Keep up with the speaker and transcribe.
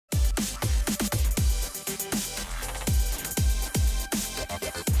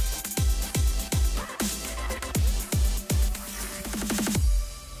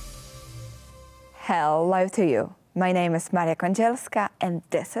Hello to you. My name is Maria Kądzielska and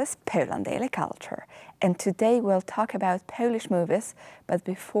this is Poland Daily Culture. And today we'll talk about Polish movies, but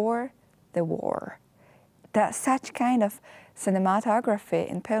before the war. Such kind of cinematography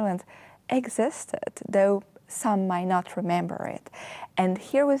in Poland existed, though some might not remember it. And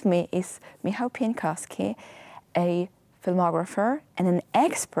here with me is Michał Pieńkowski, a filmographer and an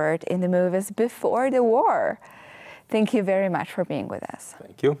expert in the movies before the war. Thank you very much for being with us.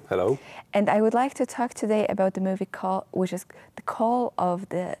 Thank you. Hello. And I would like to talk today about the movie which is The Call of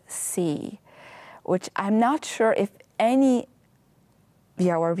the Sea, which I'm not sure if any of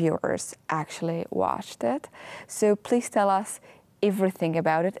our viewers actually watched it. So please tell us everything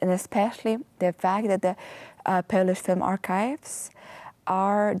about it, and especially the fact that the Polish Film Archives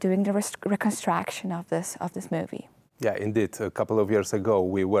are doing the reconstruction of this movie. Yeah, indeed. A couple of years ago,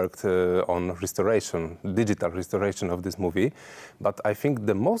 we worked on restoration, digital restoration of this movie. But I think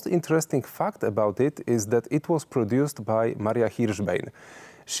the most interesting fact about it is that it was produced by Maria Hirschbein.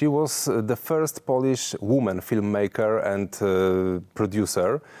 She was the first Polish woman filmmaker and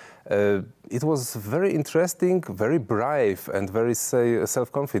producer. It was very interesting, very brave and very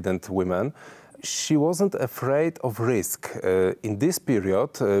self-confident woman. She wasn't afraid of risk. In this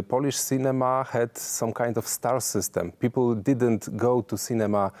period, Polish cinema had some kind of star system. People didn't go to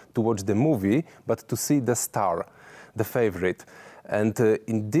cinema to watch the movie, but to see the star, the favorite. And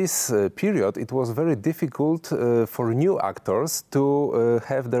in this period, it was very difficult for new actors to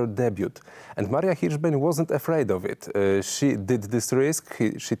have their debut. And Maria Hirschbein wasn't afraid of it. She did this risk,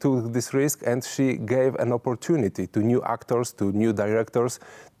 she took this risk, and she gave an opportunity to new actors, to new directors,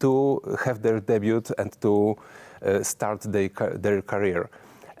 to have their debut and to start their career.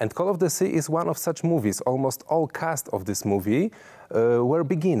 And Call of the Sea is one of such movies. Almost all cast of this movie were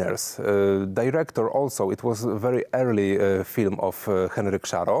beginners. Director also, it was a very early film of Henryk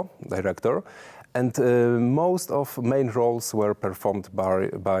Szaro, director. And most of main roles were performed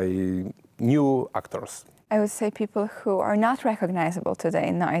by new actors. I would say people who are not recognizable today,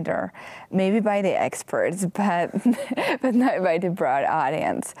 neither. Maybe by the experts, but not by the broad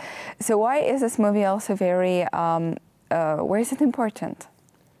audience. So why is this movie also very, why is it important?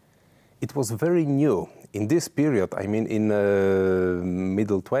 It was very new. In this period, I mean in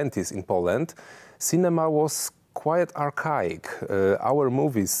middle 20s in Poland, cinema was quite archaic. Our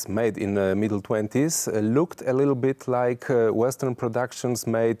movies made in the middle 20s looked a little bit like Western productions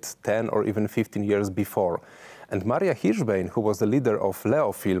made 10 or even 15 years before. And Maria Hirschbein, who was the leader of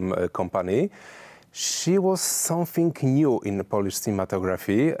Leo Film company, she was something new in Polish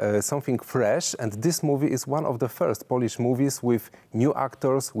cinematography, something fresh, and this movie is one of the first Polish movies with new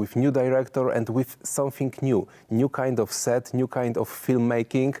actors, with new director, and with something new kind of set, new kind of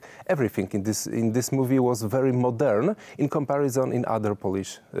filmmaking. Everything in this movie was very modern in comparison in other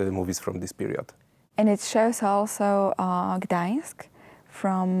Polish movies from this period. And it shows also Gdańsk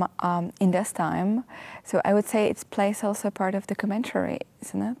from in this time. So I would say it plays also part of the documentary,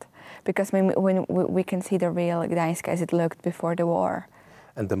 isn't it? Because when we can see the real Gdańsk as it looked before the war.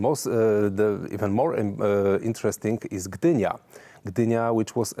 And even more interesting is Gdynia. Gdynia,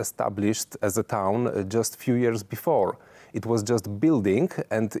 which was established as a town just a few years before. It was just building,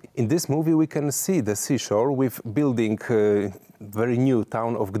 and in this movie we can see the seashore with building very new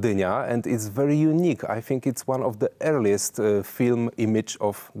town of Gdynia, and it's very unique. I think it's one of the earliest film image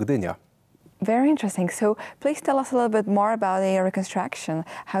of Gdynia. Very interesting. So please tell us a little bit more about the reconstruction.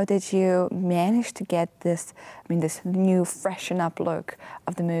 How did you manage to get this, this new freshen up look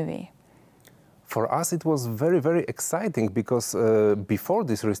of the movie? For us it was very, very exciting because before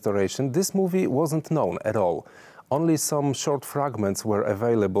this restoration, this movie wasn't known at all. Only some short fragments were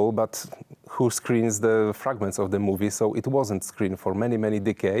available, but who screens the fragments of the movie? So it wasn't screened for many, many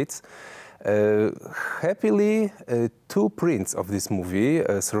decades. Happily, two prints of this movie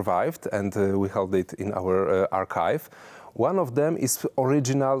survived, and we held it in our archive. One of them is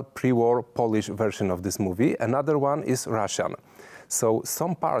original pre-war Polish version of this movie. Another one is Russian. So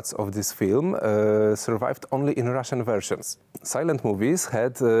some parts of this film survived only in Russian versions. Silent movies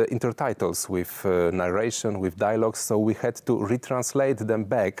had intertitles with narration, with dialogues, so we had to retranslate them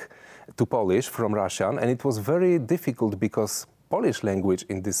back to Polish from Russian, and it was very difficult because Polish language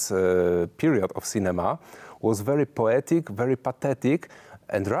in this period of cinema was very poetic, very pathetic,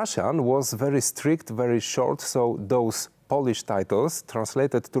 and Russian was very strict, very short, so those Polish titles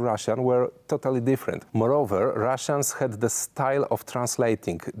translated to Russian were totally different. Moreover, Russians had the style of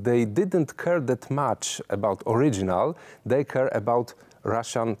translating. They didn't care that much about original, they care about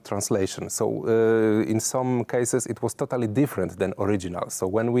Russian translation. So in some cases it was totally different than original. So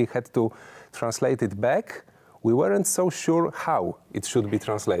when we had to translate it back, we weren't so sure how it should be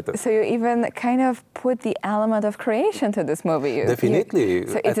translated. So you even kind of put the element of creation to this movie. Definitely.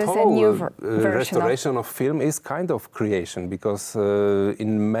 So it is a new version restoration of film is kind of creation, because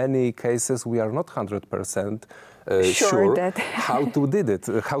in many cases we are not 100% sure that how to did it,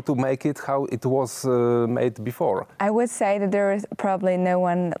 how to make it, how it was made before. I would say that there is probably no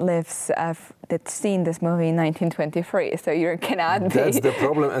one lives that's seen this movie in 1923, so you cannot be. That's the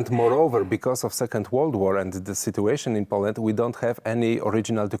problem, and moreover, because of Second World War and the situation in Poland, we don't have any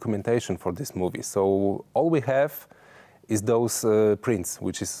original documentation for this movie. So all we have is those prints,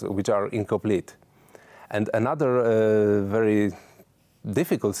 which are incomplete. And another very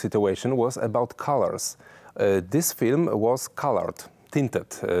difficult situation was about colors. This film was colored, tinted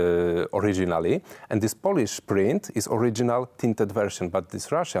originally, and this Polish print is original tinted version, but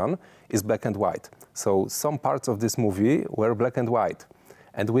this Russian is black and white. So some parts of this movie were black and white,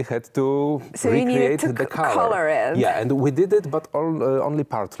 and we had to recreate the color. It. Yeah, and we did it, but only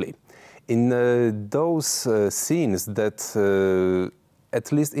partly. In those scenes that at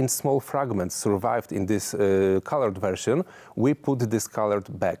least in small fragments survived in this colored version, we put this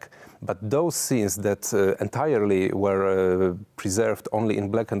colored back. But those scenes that entirely were preserved only in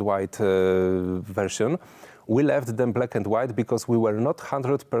black and white version, we left them black and white because we were not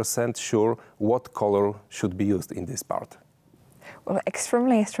 100% sure what color should be used in this part. Well,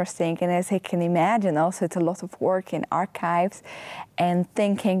 extremely interesting, and as I can imagine, also it's a lot of work in archives and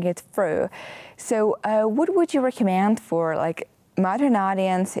thinking it through. So what would you recommend for modern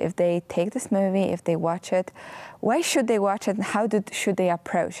audience if they take this movie, if they watch it? Why should they watch it, and how should they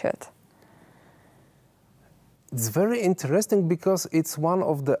approach it? It's very interesting because it's one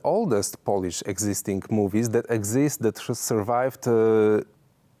of the oldest Polish existing movies that survived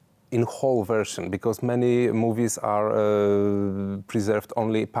in whole version, because many movies are preserved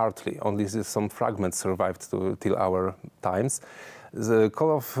only partly, only some fragments survived till our times. The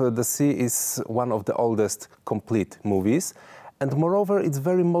Call of the Sea is one of the oldest complete movies. And moreover, it's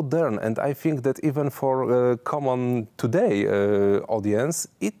very modern, and I think that even for common today audience,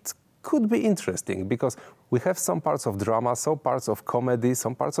 it could be interesting, because we have some parts of drama, some parts of comedy,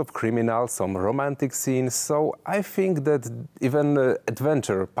 some parts of criminal, some romantic scenes. So I think that even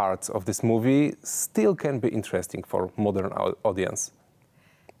adventure parts of this movie still can be interesting for modern audience.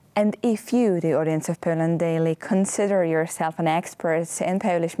 And if you, the audience of Poland Daily, consider yourself an expert in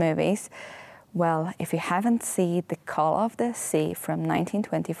Polish movies, well, if you haven't seen The Call of the Sea from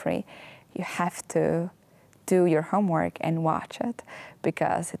 1923, you have to do your homework and watch it,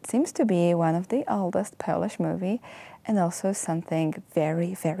 because it seems to be one of the oldest Polish movies and also something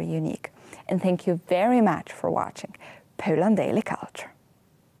very, very unique. And thank you very much for watching Poland Daily Culture.